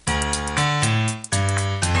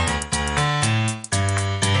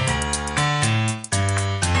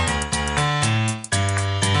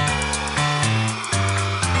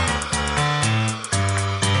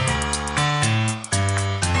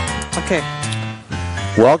Okay.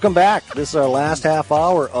 Welcome back. This is our last half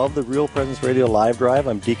hour of the Real Presence Radio Live Drive.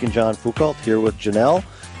 I'm Deacon John Foucault here with Janelle,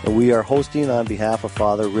 and we are hosting on behalf of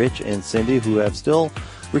Father Rich and Cindy, who have still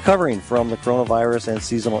recovering from the coronavirus and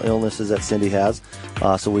seasonal illnesses that Cindy has.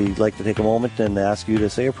 So we'd like to take a moment and ask you to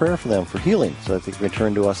say a prayer for them for healing, so that they can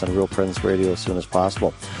return to us on Real Presence Radio as soon as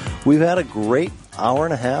possible. We've had a great hour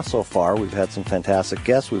and a half so far. We've had some fantastic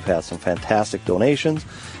guests. We've had some fantastic donations.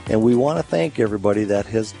 And we want to thank everybody that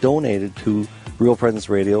has donated to Real Presence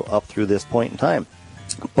Radio up through this point in time.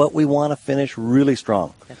 But we want to finish really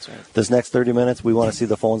strong. That's right. This next 30 minutes, we want to see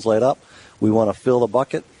the phones light up. We want to fill the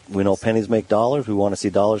bucket. We know pennies make dollars. We want to see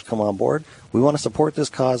dollars come on board. We want to support this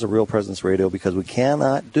cause of Real Presence Radio because we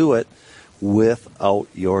cannot do it without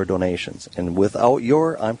your donations. And without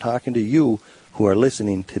I'm talking to you who are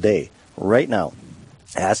listening today, right now,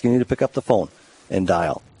 asking you to pick up the phone and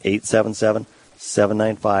dial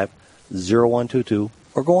 877-795-0122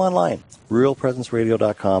 or go online,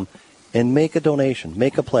 realpresenceradio.com, and make a donation,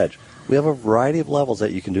 make a pledge. We have a variety of levels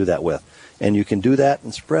that you can do that with. And you can do that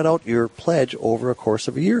and spread out your pledge over a course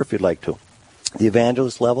of a year if you'd like to. The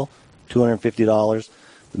evangelist level, $250.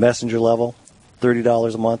 The messenger level,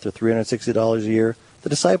 $30 a month or $360 a year. The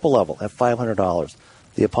disciple level at $500.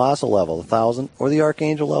 The apostle level, $1,000, or the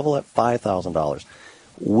archangel level at $5,000.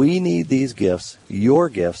 We need these gifts, your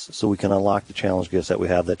gifts, so we can unlock the challenge gifts that we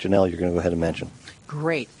have that, Janelle, you're going to go ahead and mention.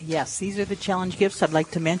 Great. Yes, these are the challenge gifts I'd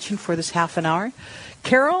like to mention for this half an hour.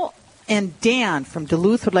 Carol and Dan from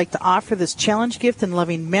Duluth would like to offer this challenge gift in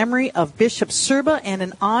loving memory of Bishop Serba and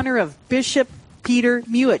in honor of Bishop Peter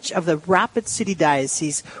Muich of the Rapid City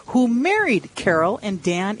Diocese, who married Carol and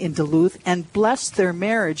Dan in Duluth and blessed their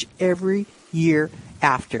marriage every year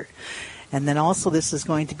after. And then also this is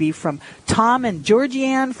going to be from Tom and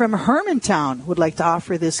Georgianne from Hermantown, would like to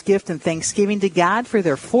offer this gift in thanksgiving to God for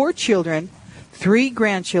their 4 children, 3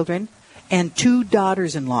 grandchildren, and 2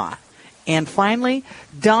 daughters-in-law. And finally,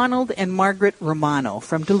 Donald and Margaret Romano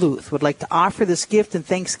from Duluth would like to offer this gift in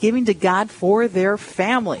thanksgiving to God for their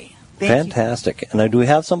family. Fantastic. And do we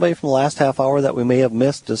have somebody from the last half hour that we may have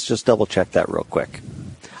missed? Let's just double-check that real quick.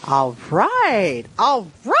 All right.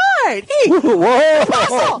 Hey, whoa!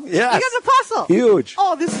 Apostle! Yes. You got an apostle! Huge!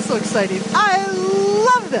 Oh, this is so exciting. I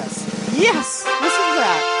love this. Yes, listen to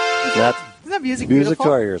that. Isn't that music beautiful?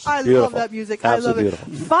 To our ears. I beautiful. love that music. Absolutely I love it.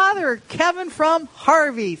 Beautiful. Father Kevin from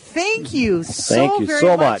Harvey, thank you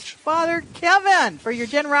very much, Father Kevin, for your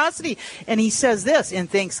generosity. And he says this in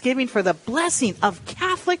thanksgiving for the blessing of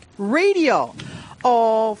Catholic radio.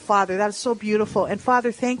 Oh, Father, that is so beautiful. And,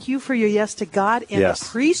 Father, thank you for your yes to God and the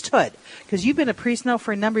priesthood, because you've been a priest now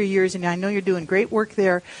for a number of years, and I know you're doing great work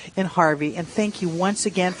there in Harvey. And thank you once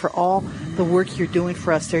again for all the work you're doing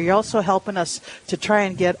for us there. You're also helping us to try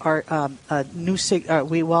and get our new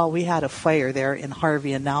we had a fire there in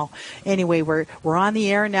Harvey, and now, anyway, we're on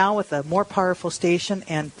the air now with a more powerful station,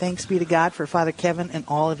 and thanks be to God for Father Kevin and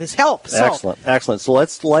all of his help. Excellent. So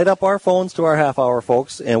let's light up our phones to our half hour,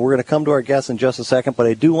 folks, and we're going to come to our guests in just a second, but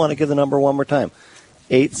I do want to give the number one more time,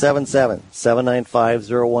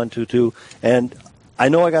 877-795-0122. And I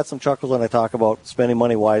know I got some chuckles when I talk about spending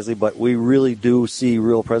money wisely, but we really do see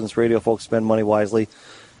Real Presence Radio folks spend money wisely.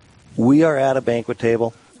 We are at a banquet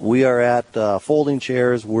table. We are at folding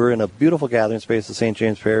chairs. We're in a beautiful gathering space at St.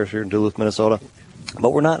 James Parish here in Duluth, Minnesota, but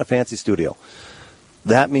we're not in a fancy studio.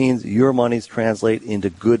 That means your monies translate into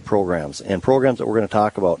good programs and programs that we're going to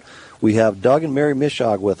talk about. We have Doug and Mary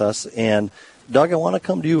Mishog with us, and Doug, I want to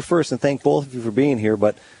come to you first and thank both of you for being here,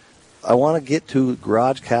 but I want to get to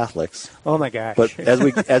Garage Catholics. Oh, my gosh. But as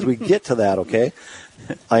we get to that, okay,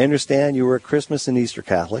 I understand you were a Christmas and Easter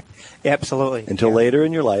Catholic. Absolutely. Until later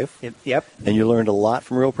in your life. Yep. And you learned a lot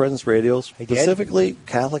from Real Presence Radio, specifically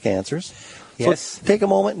Catholic Answers. Yes. So take a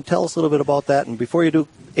moment and tell us a little bit about that. And before you do,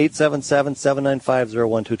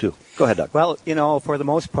 877-795-0122. Go ahead, Doug. Well, for the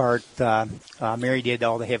most part, Mary did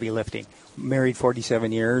all the heavy lifting. Married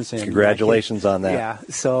 47 years. And congratulations on that. Yeah.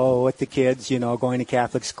 So with the kids, going to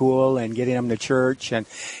Catholic school and getting them to church, but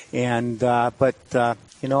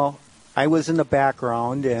I was in the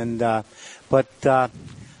background, but I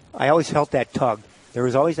always felt that tug. There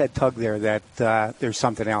was always that tug there that there's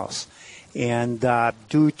something else. And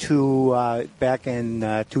due to back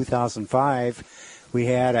in 2005, we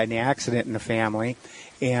had an accident in the family,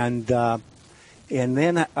 and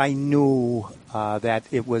then I knew that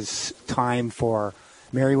it was time for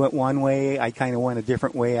Mary went one way. I kind of went a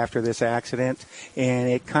different way after this accident,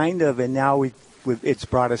 and now it's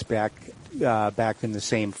brought us back in the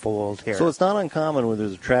same fold here. So it's not uncommon when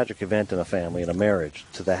there's a tragic event in a family, in a marriage,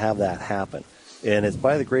 to have that happen, and it's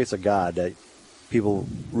by the grace of God that people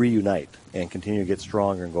reunite and continue to get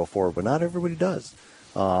stronger and go forward. But not everybody does.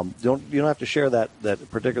 You don't have to share that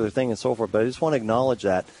particular thing and so forth, but I just want to acknowledge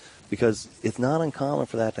that because it's not uncommon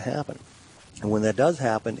for that to happen. And when that does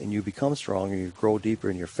happen and you become strong and you grow deeper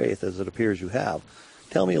in your faith, as it appears you have,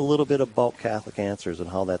 tell me a little bit about Catholic Answers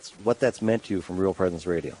and what that's meant to you from Real Presence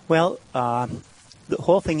Radio. Well, the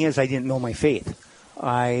whole thing is I didn't know my faith.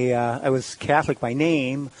 I was Catholic by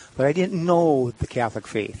name, but I didn't know the Catholic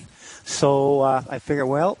faith. So I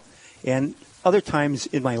figured, and other times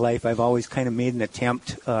in my life, I've always kind of made an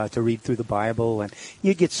attempt to read through the Bible, and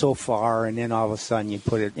you get so far, and then all of a sudden you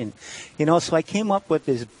put it in, So I came up with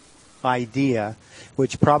this idea,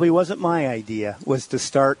 which probably wasn't my idea, was to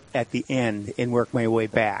start at the end and work my way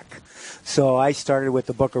back. So I started with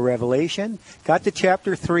the book of Revelation, got to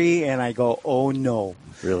chapter 3, and I go, oh no.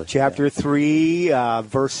 Really? Chapter 3,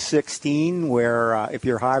 verse 16, where if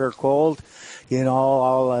you're hot or cold,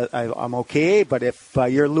 I'm okay, but if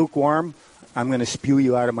you're lukewarm, I'm going to spew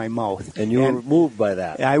you out of my mouth. And you were moved by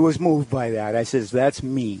that. I was moved by that. I says, that's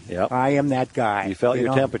me. Yep. I am that guy. You felt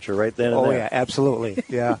your temperature right then and there. Oh, yeah, absolutely.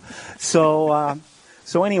 Yeah. So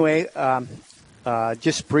anyway,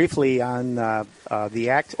 just briefly on the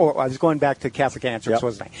act. I was going back to Catholic Answers,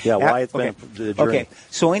 wasn't I? Yeah, why it's been the journey. Okay.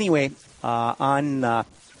 So anyway, I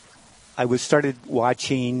started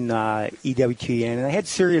watching EWTN, and I had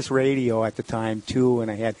Sirius Radio at the time too,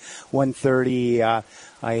 and I had 130.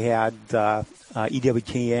 I had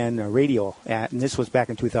EWTN radio, and this was back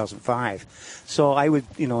in 2005. So I would,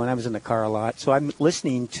 and I was in the car a lot. So I'm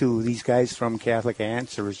listening to these guys from Catholic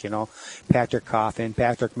Answers, Patrick Coffin,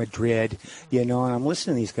 Patrick Madrid, and I'm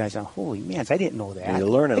listening to these guys. And holy man, I didn't know that. And you're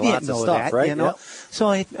learning lots of stuff, right? Yep. So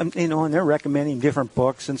I'm, and they're recommending different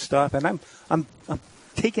books and stuff, and I'm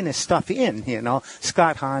taking this stuff in,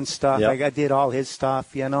 Scott Hahn's stuff. Yep. I did all his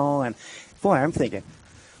stuff, and boy, I'm thinking,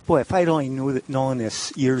 if I'd only known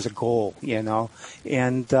this years ago, and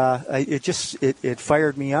it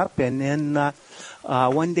fired me up. And then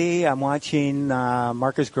one day I'm watching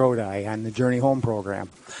Marcus Grodi on the Journey Home program,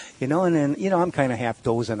 and then I'm kind of half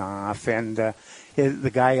dozing off, and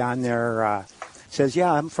the guy on there says,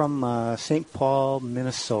 "Yeah, I'm from St. Paul,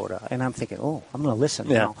 Minnesota," and I'm thinking, "Oh, I'm going to listen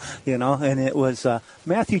now," And it was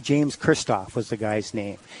Matthew James Christoph was the guy's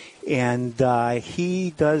name. And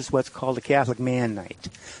he does what's called a Catholic Man Night.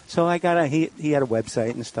 So I got he had a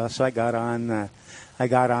website and stuff. So I got on the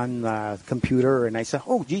computer and I said,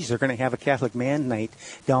 oh, geez, they're going to have a Catholic Man Night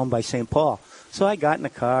down by St. Paul. So I got in the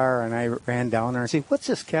car and I ran down there and said, what's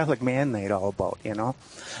this Catholic Man Night all about?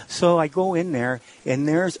 So I go in there and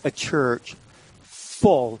there's a church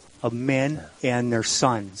full of men and their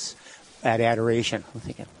sons at adoration. I'm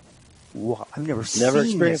thinking, wow, I've never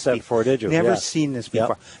experienced that before, did you? Never seen this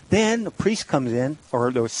before. Yep. Then a priest comes in,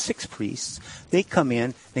 or there were 6 priests. They come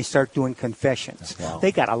in, they start doing confessions. Wow.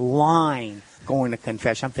 They got a line going to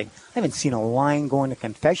confession. I'm thinking, I haven't seen a line going to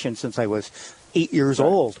confession since I was 8 years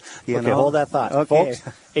old. Okay, hold that thought. Okay. Folks,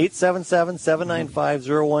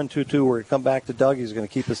 877-795-0122. We're going to come back to Doug. He's going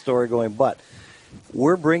to keep the story going. But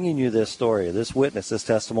we're bringing you this story, this witness, this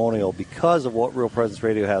testimonial, because of what Real Presence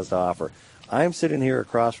Radio has to offer. I'm sitting here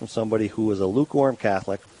across from somebody who was a lukewarm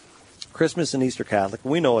Catholic, Christmas and Easter Catholic.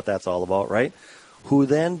 We know what that's all about, right? Who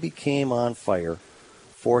then became on fire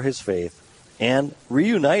for his faith and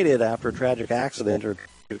reunited after a tragic accident or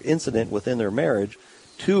incident within their marriage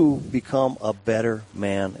to become a better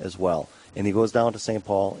man as well. And he goes down to St.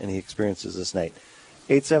 Paul and he experiences this night.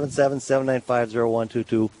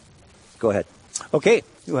 877-795-0122. Go ahead. Okay.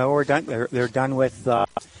 Well, we're done. They're done with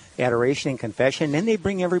adoration and confession. Then they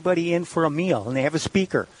bring everybody in for a meal, and they have a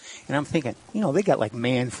speaker. And I'm thinking, they got like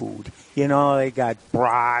man food. They got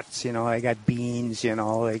brats, they got beans,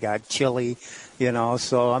 they got chili,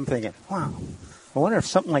 So I'm thinking, wow, I wonder if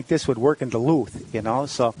something like this would work in Duluth,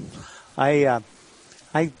 So I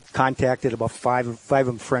contacted about five of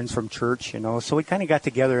them friends from church, So we kind of got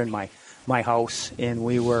together in my house, and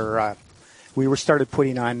we started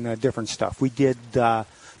putting on different stuff. We did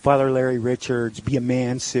Father Larry Richards' Be a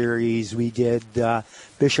Man series. We did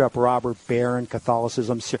Bishop Robert Barron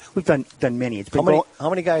Catholicism series. We've done many. It's been how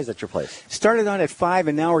many guys at your place? Started on at 5,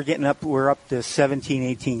 and now we're up to 17,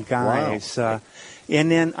 18 guys. Wow. And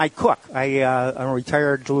then I cook. I'm a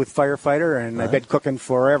retired Duluth firefighter, and I've been cooking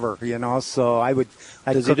forever. So I would.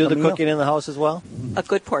 Does he do the cooking in the house as well? A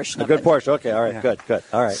good portion. A good portion. Okay. All right. Yeah. Good.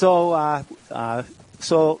 All right. So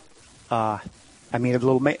I made a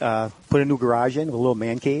little, put a new garage in, a little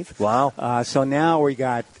man cave. Wow. So now we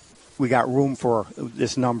got room for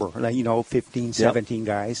this number, 15, 17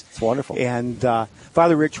 guys. It's wonderful. And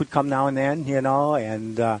Father Rich would come now and then,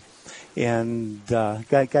 and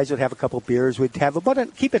guys would have a couple beers. We'd have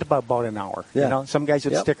keep it about an hour. Yeah. You know, some guys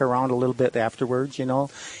would stick around a little bit afterwards. You know.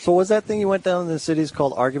 So was that thing you went down in the cities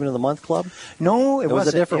called Argument of the Month Club? No, it was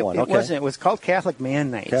a different one. It Okay. wasn't. It was called Catholic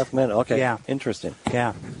Man Night. Catholic Man. Okay. Yeah. Interesting.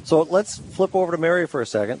 Yeah. So let's flip over to Mary for a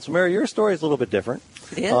second. So Mary, your story is a little bit different.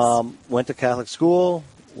 It is. Went to Catholic school,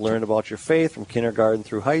 learned about your faith from kindergarten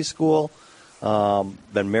through high school.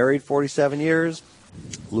 Been married 47 years.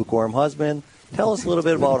 Lukewarm husband. Tell us a little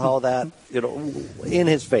bit about how that, in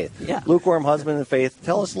his faith. Yeah. Lukewarm husband in faith.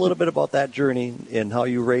 Tell us a little bit about that journey and how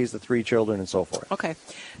you raised the 3 children and so forth. Okay.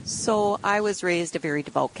 So I was raised a very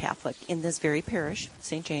devout Catholic in this very parish,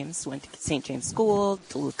 St. James. Went to St. James School,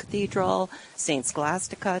 Duluth Cathedral, St.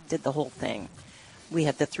 Scholastica, did the whole thing. We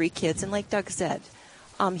had the 3 kids, and like Doug said,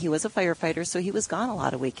 he was a firefighter, so he was gone a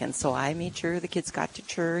lot of weekends. So I made sure the kids got to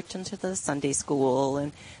church and to the Sunday school,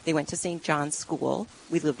 and they went to St. John's School.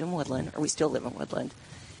 We lived in Woodland, or we still live in Woodland.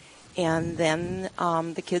 And then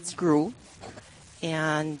the kids grew,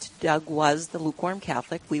 and Doug was the lukewarm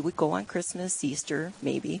Catholic. We would go on Christmas, Easter,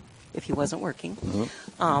 maybe, if he wasn't working.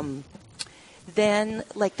 Mm-hmm. Then,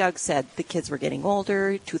 like Doug said, the kids were getting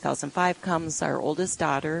older. 2005 comes, our oldest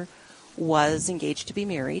daughter was engaged to be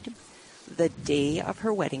married. The day of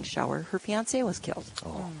her wedding shower, her fiancé was killed.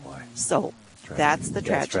 Oh, boy. So Tragic. that's the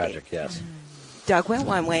tragedy. That's tragic, yes. Doug went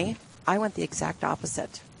one way. I went the exact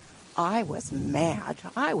opposite. I was mad.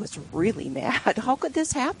 I was really mad. How could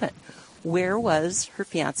this happen? Where was her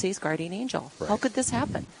fiancé's guardian angel? Right. How could this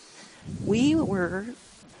happen? We were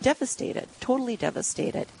devastated, totally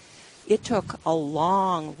devastated. It took a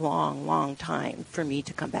long, long, long time for me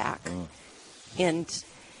to come back. And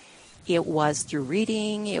it was through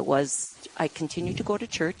reading. I continued to go to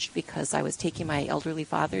church because I was taking my elderly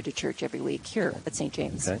father to church every week here at St.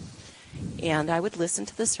 James. Okay. And I would listen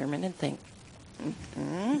to the sermon and think,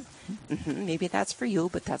 maybe that's for you,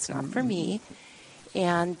 but that's not for me.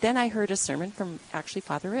 And then I heard a sermon from actually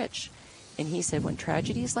Father Rich. And he said, when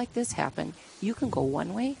tragedies like this happen, you can go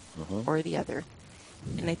one way or the other.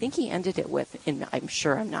 And I think he ended it with, and I'm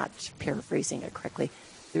sure I'm not paraphrasing it correctly,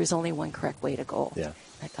 there's only one correct way to go. Yeah.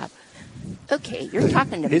 I thought, okay, you're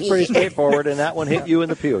talking to me. He's pretty straightforward, and that one hit you in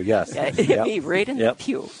the pew, yes. Yeah, it hit me right in the Yep.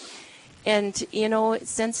 pew. And,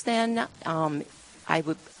 since then,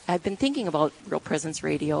 I've been thinking about Real Presence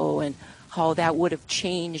Radio and how that would have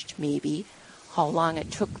changed maybe how long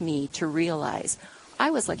it took me to realize.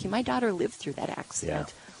 I was lucky. My daughter lived through that accident.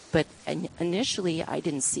 Yeah. But initially, I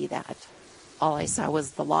didn't see that. All I saw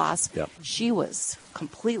was the loss. Yep. She was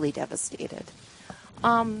completely devastated.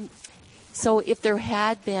 So if there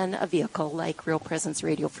had been a vehicle like Real Presence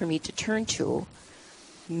Radio for me to turn to,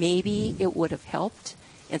 maybe it would have helped.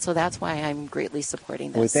 And so that's why I'm greatly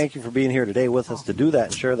supporting this. We thank you for being here today with us to do that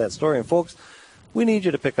and share that story. And, folks, we need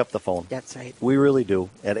you to pick up the phone. That's right. We really do,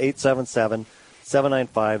 at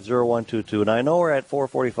 877-795-0122. And I know we're at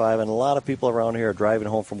 4:45, and a lot of people around here are driving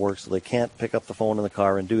home from work, so they can't pick up the phone in the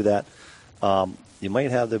car and do that. You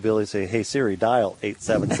might have the ability to say, hey, Siri, dial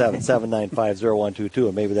 877-795-0122,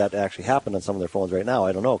 and maybe that actually happened on some of their phones right now.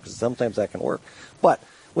 I don't know, because sometimes that can work. But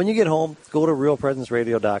when you get home, go to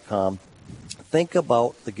realpresenceradio.com. Think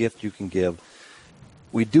about the gift you can give.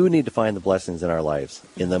 We do need to find the blessings in our lives.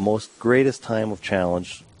 In the most greatest time of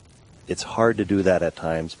challenge, it's hard to do that at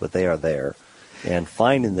times, but they are there. And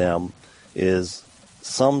finding them is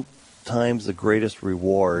sometimes the greatest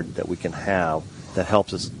reward that we can have that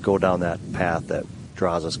helps us go down that path that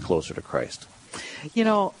draws us closer to Christ.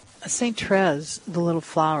 St. Therese, the little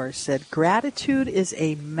flower, said, gratitude is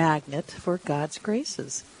a magnet for God's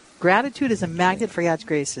graces. Gratitude is a magnet for God's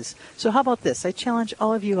graces. So how about this? I challenge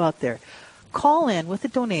all of you out there. Call in with a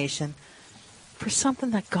donation for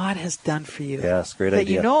something that God has done for you. Yes, great that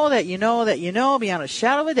idea. that you know beyond a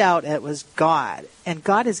shadow of a doubt it was God. And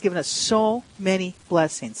God has given us so many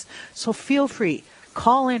blessings. So feel free.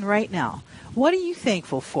 Call in right now. What are you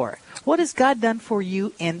thankful for? What has God done for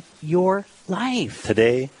you in your life?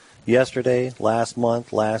 Today, yesterday, last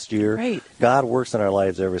month, last year. Right. God works in our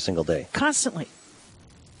lives every single day. Constantly.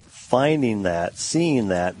 Finding that, seeing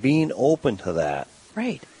that, being open to that.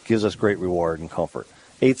 Right. Gives us great reward and comfort.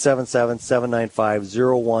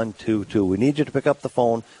 877-795-0122. We need you to pick up the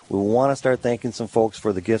phone. We want to start thanking some folks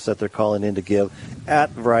for the gifts that they're calling in to give at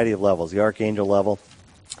a variety of levels. The Archangel level,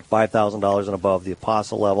 $5,000 and above, the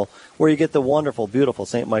Apostle level, where you get the wonderful, beautiful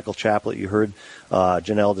St. Michael Chaplet you heard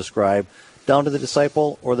Janelle describe, down to the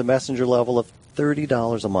Disciple or the Messenger level of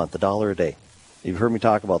 $30 a month, $1 a day. You've heard me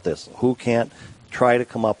talk about this. Who can't try to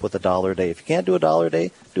come up with $1 a day? If you can't do $1 a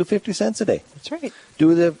day, do 50 cents a day. That's right.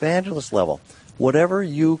 Do the Evangelist level. Whatever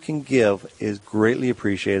you can give is greatly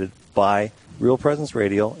appreciated by Real Presence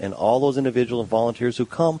Radio, and all those individuals and volunteers who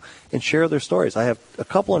come and share their stories. I have a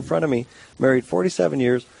couple in front of me, married 47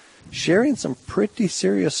 years, sharing some pretty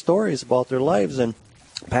serious stories about their lives and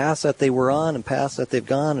paths that they were on and paths that they've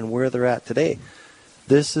gone and where they're at today.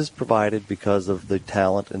 This is provided because of the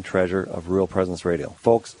talent and treasure of Real Presence Radio.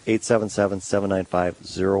 Folks,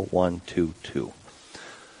 877-795-0122.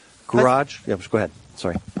 Garage, yeah, go ahead.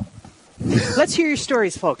 Sorry. Let's hear your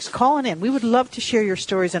stories, folks. Call in. We would love to share your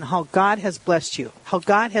stories on how God has blessed you, how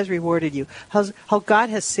God has rewarded you, how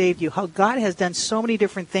God has saved you, how God has done so many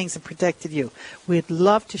different things and protected you. We'd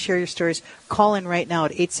love to share your stories. Call in right now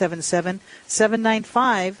at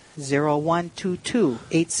 877-795-0122.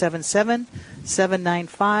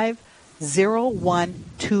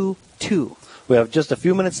 877-795-0122. We have just a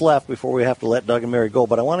few minutes left before we have to let Doug and Mary go,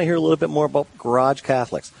 but I want to hear a little bit more about Garage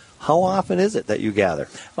Catholics. How often is it that you gather?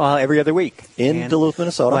 Every other week. In Duluth,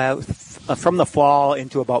 Minnesota? Well, from the fall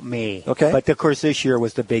into about May. Okay. But, of course, this year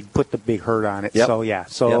was put the big hurt on it. Yep. So, yeah.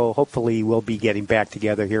 So, hopefully we'll be getting back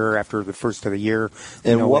together here after the first of the year.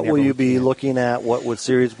 And what will you be looking at? What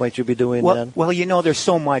series might you be doing then? Well, there's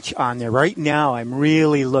so much on there. Right now, I'm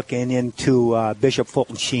really looking into Bishop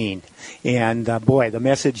Fulton Sheen. And, boy, the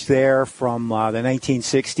message there from the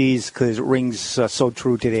 1960s, because it rings so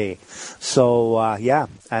true today. So,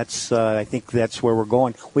 that's I think that's where we're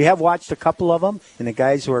going. We have watched a couple of them, and the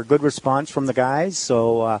guys were a good response from the guys.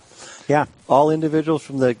 So, all individuals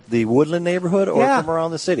from the Woodland neighborhood or from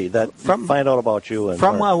around the city that find out about you? And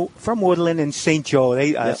from Woodland and St.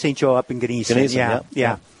 Joe. St. Joe up in Gneeson.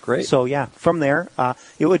 Yeah. Great. So, from there,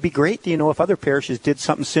 it would be great, if other parishes did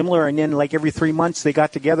something similar, and then, like, every 3 months they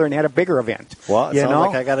got together and had a bigger event. Well, it sounds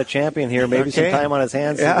like I got a champion here. Maybe some time on his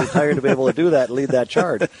hands. He's retired to be able to do that and lead that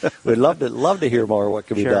charge. We'd love to hear more of what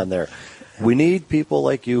can be done there. We need people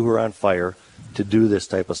like you who are on fire to do this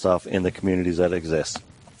type of stuff in the communities that exist.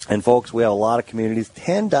 And, folks, we have a lot of communities,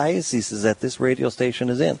 10 dioceses that this radio station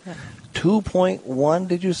is in. 2.1,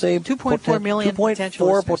 did you say? 2.4 million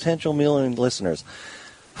 2.4 potential million listeners.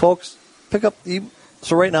 Folks, pick up.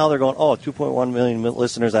 So right now they're going, 2.1 million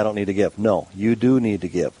listeners, I don't need to give. No, you do need to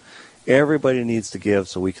give. Everybody needs to give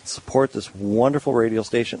so we can support this wonderful radio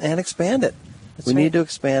station and expand it. We need to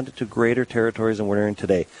expand it to greater territories than we're in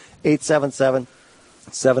today.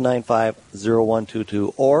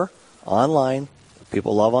 877-795-0122 or online.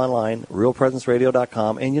 People love online,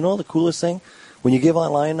 realpresenceradio.com. And the coolest thing? When you give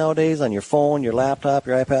online nowadays on your phone, your laptop,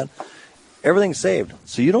 your iPad, everything's saved.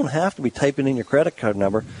 So you don't have to be typing in your credit card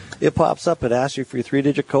number. It pops up. It asks you for your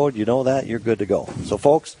 3-digit code. You know that. You're good to go. So,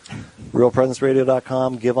 folks,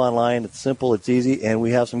 realpresenceradio.com. Give online. It's simple. It's easy. And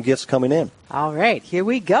we have some gifts coming in. All right. Here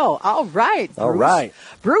we go. All right. All right.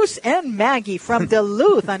 Bruce and Maggie from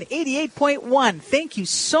Duluth on 88.1. Thank you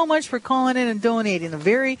so much for calling in and donating. A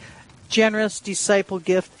very generous disciple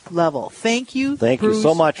gift level. Thank you. Thank you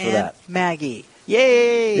so much for that. Maggie.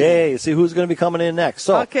 Yay! Yay! See who's going to be coming in next.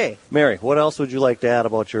 So, okay. Mary, what else would you like to add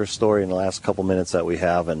about your story in the last couple minutes that we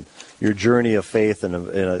have and your journey of faith?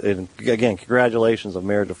 And again, congratulations on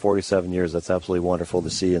marriage of 47 years. That's absolutely wonderful to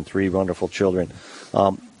see, and 3 wonderful children.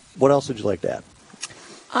 What else would you like to add?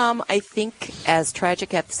 I think as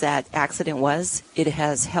tragic as that accident was, it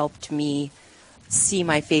has helped me see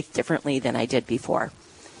my faith differently than I did before.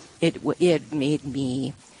 It made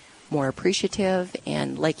me more appreciative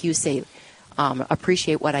and, like you say,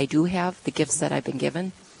 appreciate what I do have, the gifts that I've been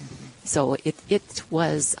given. So it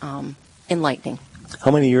was enlightening.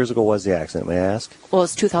 How many years ago was the accident, may I ask? Well,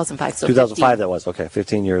 it's 2005. So 2005 15. that was, okay,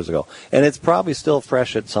 15 years ago. And it's probably still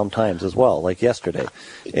fresh at some times as well, like yesterday.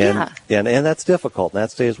 And that's difficult, and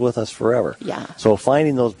that stays with us forever. Yeah. So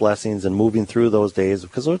finding those blessings and moving through those days,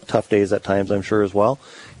 because those are tough days at times, I'm sure, as well,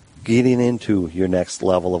 getting into your next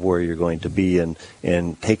level of where you're going to be and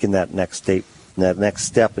taking that next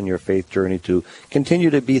step in your faith journey to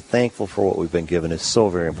continue to be thankful for what we've been given is so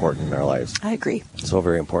very important in our lives. I agree. So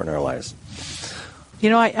very important in our lives.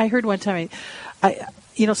 I heard one time,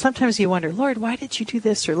 sometimes you wonder, Lord, why did you do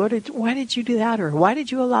this? Or Lord, why did you do that? Or why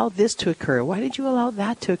did you allow this to occur? Why did you allow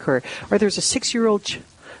that to occur? Or there's a 6-year-old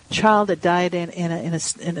child that died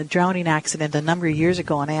in a drowning accident a number of years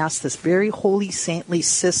ago, and I asked this very holy, saintly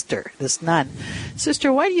sister, this nun,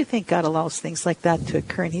 Sister, why do you think God allows things like that to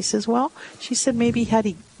occur? And he says, she said, maybe had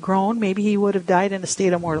he grown, maybe he would have died in a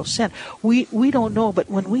state of mortal sin. We don't know, but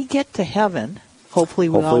when we get to heaven, hopefully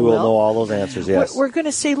we'll know all those answers, yes. We're going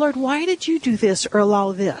to say, Lord, why did you do this or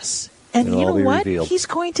allow this? And you know be what? revealed. He's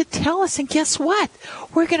going to tell us, and guess what?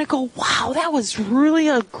 We're going to go, wow, that was really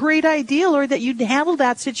a great idea, Lord, that you'd handled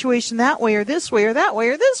that situation that way or this way or that way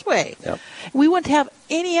or this way. Yep. We wouldn't have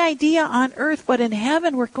any idea on earth, but in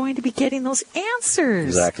heaven we're going to be getting those answers.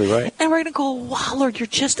 Exactly right. And we're going to go, wow, Lord, you're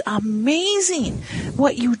just amazing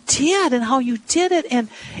what you did and how you did it. And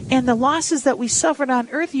the losses that we suffered on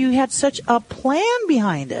earth, you had such a plan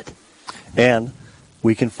behind it. And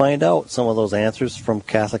we can find out some of those answers from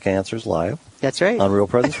Catholic Answers Live. That's right. On Real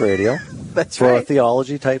Presence Radio. That's for right.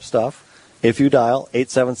 theology type stuff. If you dial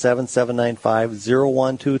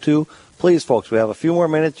 877-795-0122, please, folks, we have a few more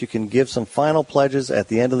minutes. You can give some final pledges at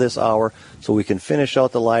the end of this hour so we can finish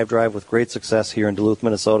out the live drive with great success here in Duluth,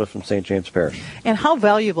 Minnesota from St. James Parish. And how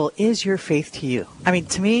valuable is your faith to you? I mean,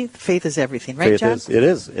 to me, faith is everything, right, Faith John? It's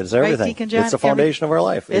everything. Right, Deacon John? It's the foundation of our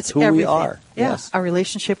life. It's who everything. we are. Yeah, Yes. our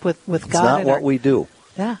relationship with God. It's not and what we do.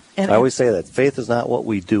 Yeah. I always say that. Faith is not what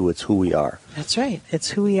we do, it's who we are. That's right. It's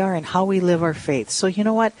who we are and how we live our faith. So you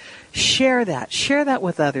know what? Share that. Share that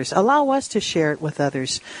with others. Allow us to share it with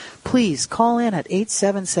others. Please call in at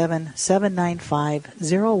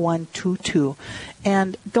 877-795-0122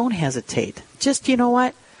 and don't hesitate. Just, you know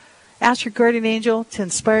what? Ask your guardian angel to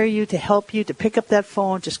inspire you, to help you, to pick up that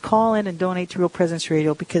phone. Just call in and donate to Real Presence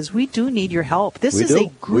Radio because we do need your help. This is a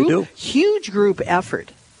group, huge group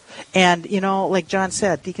effort. And, you know, like John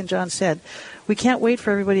said, Deacon John said, we can't wait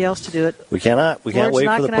for everybody else to do it. We cannot. We can't wait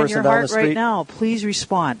for the person down the street. Right now, please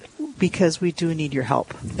respond because we do need your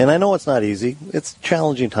help. And I know it's not easy. It's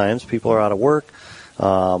challenging times. People are out of work.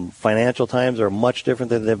 Financial times are much different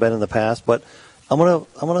than they've been in the past. But I'm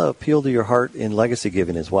gonna appeal to your heart in legacy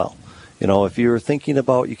giving as well. You know, if you're thinking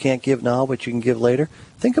about you can't give now, but you can give later,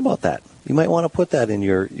 think about that. You might want to put that in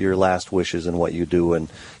your last wishes and what you do and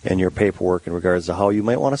your paperwork in regards to how you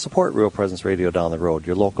might want to support Real Presence Radio down the road,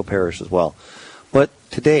 your local parish as well. But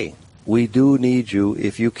today, we do need you,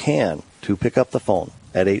 if you can, to pick up the phone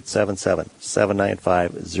at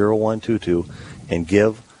 877-795-0122 and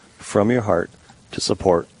give from your heart to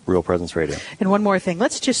support Real Presence Radio. And one more thing.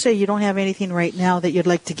 Let's just say you don't have anything right now that you'd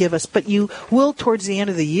like to give us, but you will towards the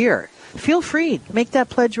end of the year. Feel free. Make that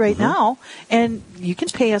pledge right now, and you can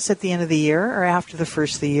pay us at the end of the year or after the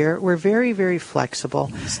first of the year. We're very, very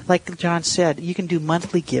flexible. Like John said, you can do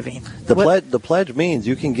monthly giving. The pledge means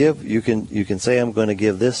you can give. You can say I'm going to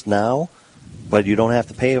give this now, but you don't have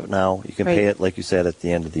to pay it now. You can pay it, like you said, at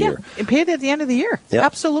the end of the year. And pay it at the end of the year. Yep.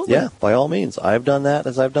 Absolutely. Yeah, by all means. I've done that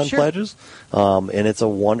as I've done pledges, and it's a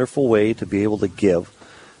wonderful way to be able to give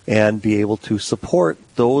and be able to support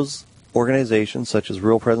those organizations such as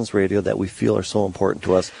Real Presence Radio that we feel are so important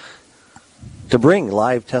to us to bring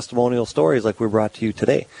live testimonial stories like we brought to you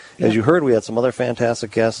today. As you heard, we had some other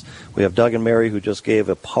fantastic guests. We have Doug and Mary who just gave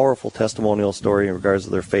a powerful testimonial story in regards to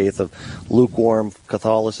their faith of lukewarm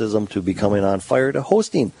Catholicism to becoming on fire to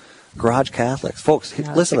hosting Garage Catholics. Folks,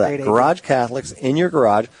 listen to that. Garage Catholics in your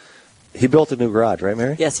garage. He built a new garage, right,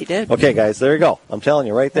 Mary? Yes, he did. Okay, guys, there you go. I'm telling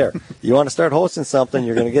you right there. You want to start hosting something,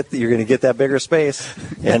 you're going to get that bigger space,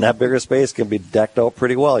 and that bigger space can be decked out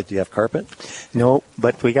pretty well. Do you have carpet? No,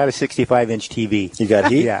 but we got a 65-inch TV. You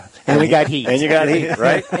got heat? Yeah, and we got heat. And you got heat,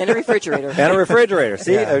 right? And a refrigerator. And a refrigerator.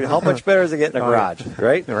 See, how much better is it getting a garage,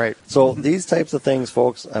 right? Right. So these types of things,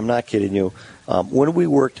 folks, I'm not kidding you. When we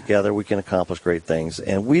work together, we can accomplish great things,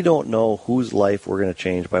 and we don't know whose life we're going to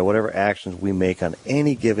change by whatever actions we make on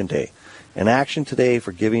any given day. An action today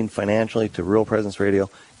for giving financially to Real Presence Radio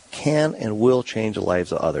can and will change the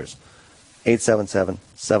lives of others.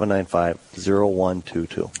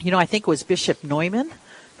 877-795-0122. You know, I think it was Bishop Neumann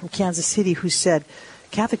from Kansas City who said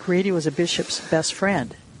Catholic radio is a bishop's best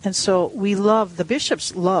friend. And so the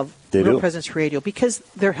bishops love Real Presence Radio because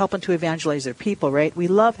they're helping to evangelize their people, right? We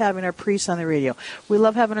love having our priests on the radio. We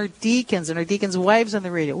love having our deacons and our deacons' wives on the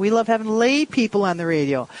radio. We love having lay people on the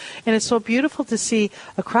radio. And it's so beautiful to see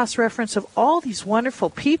a cross-reference of all these wonderful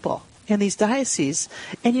people in these dioceses.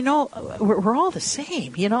 And, you know, we're all the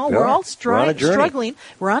same, you know? We're all struggling.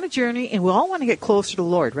 We're on a journey, and we all want to get closer to the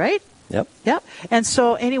Lord, right? Yep. And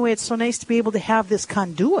so, anyway, it's so nice to be able to have this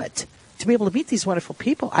conduit to be able to meet these wonderful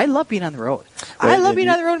people. I love being on the road. I love being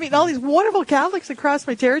on the road and meeting all these wonderful Catholics across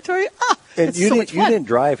my territory. And you didn't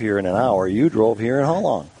drive here in an hour. You drove here in how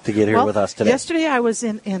long to get here with us today? Yesterday I was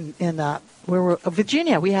in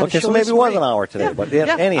Virginia. We had a show. So maybe it was an hour today. But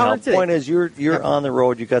anyhow, the point is you're on the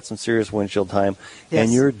road. You got some serious windshield time,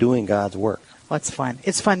 and you're doing God's work. Well, it's fun.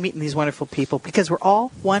 It's fun meeting these wonderful people because we're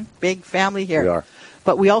all one big family here. We are.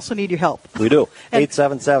 But we also need your help. We do.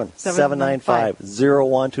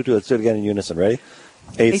 877-795-0122. Let's do it again in unison. Ready?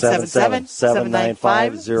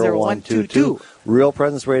 877-795-0122.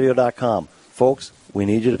 RealPresenceRadio.com. folks, we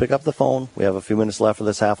need you to pick up the phone. We have a few minutes left for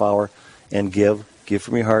this half hour, and give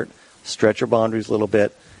from your heart. Stretch your boundaries a little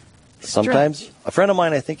bit. Sometimes, a friend of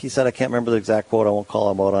mine, I think he said, I can't remember the exact quote, I won't call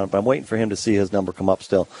him out on it, but I'm waiting for him to see his number come up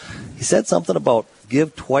still. He said something about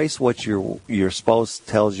give twice what your spouse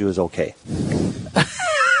tells you is okay.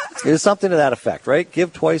 It's something to that effect, right?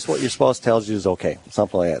 Give twice what your spouse tells you is okay.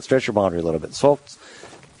 Something like that. Stretch your boundary a little bit. So, folks,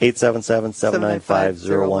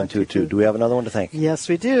 877-795-0122. Do we have another one to thank? Yes,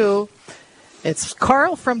 we do. It's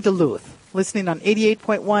Carl from Duluth, listening on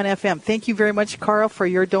 88.1 FM. Thank you very much, Carl, for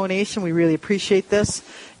your donation. We really appreciate this.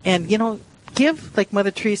 And, give, like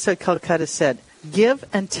Mother Teresa of Calcutta said, give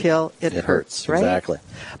until it hurts, right? Exactly.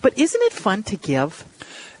 But isn't it fun to give?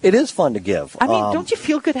 It is fun to give. I mean, don't you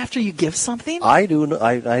feel good after you give something? I do.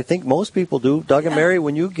 I think most people do. Doug and Mary,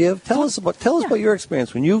 when you give, tell us about your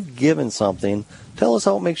experience. When you've given something, tell us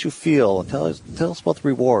how it makes you feel. Tell us about the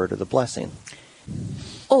reward or the blessing.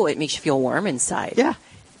 Oh, it makes you feel warm inside. Yeah.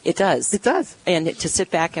 It does. It does. And to sit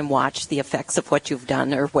back and watch the effects of what you've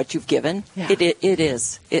done or what you've given, it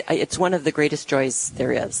is. It's one of the greatest joys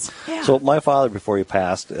there is. Yeah. So my father, before he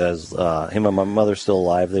passed, as him and my mother still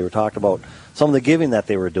alive, they were talking about some of the giving that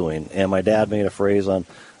they were doing. And my dad made a phrase on,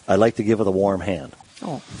 I like to give with a warm hand.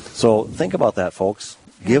 Oh. So think about that, folks.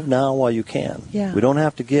 Give now while you can. Yeah. We don't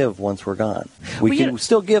have to give once we're gone. We can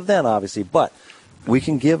still give then, obviously, but we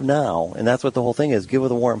can give now, and that's what the whole thing is. Give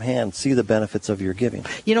with a warm hand. See the benefits of your giving.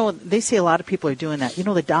 They say a lot of people are doing that.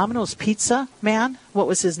 The Domino's pizza man, what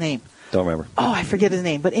was his name? Don't remember. Oh, I forget his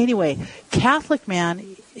name. But anyway, Catholic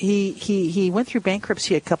man, he went through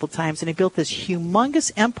bankruptcy a couple times, and he built this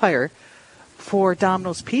humongous empire for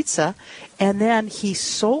Domino's Pizza, and then he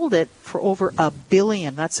sold it for over $1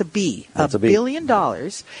 billion. That's a B. $1 billion.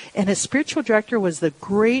 And his spiritual director was the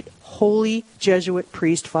great holy Jesuit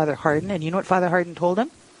priest, Father Hardin. And you know what Father Hardin told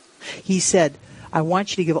him? He said, I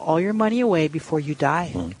want you to give all your money away before you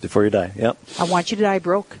die. Before you die, yep. I want you to die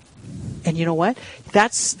broke. And you know what?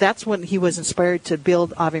 That's when he was inspired to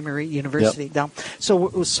build Ave Maria University. Yep. Down. So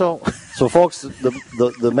folks,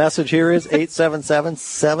 the message here is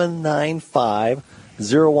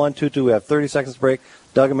 877-795-0122. We have 30 seconds break.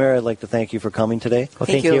 Doug and Mary, I'd like to thank you for coming today. Well,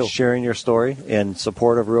 thank you. Sharing your story in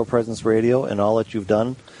support of Real Presence Radio and all that you've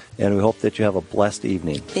done. And we hope that you have a blessed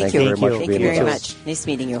evening. Thank you very much for Thank being you with very us. much. Nice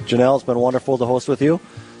meeting you. Janelle, it's been wonderful to host with you.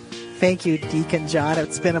 Thank you, Deacon John.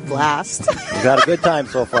 It's been a blast. We've had a good time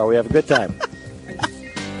so far. We have a good time.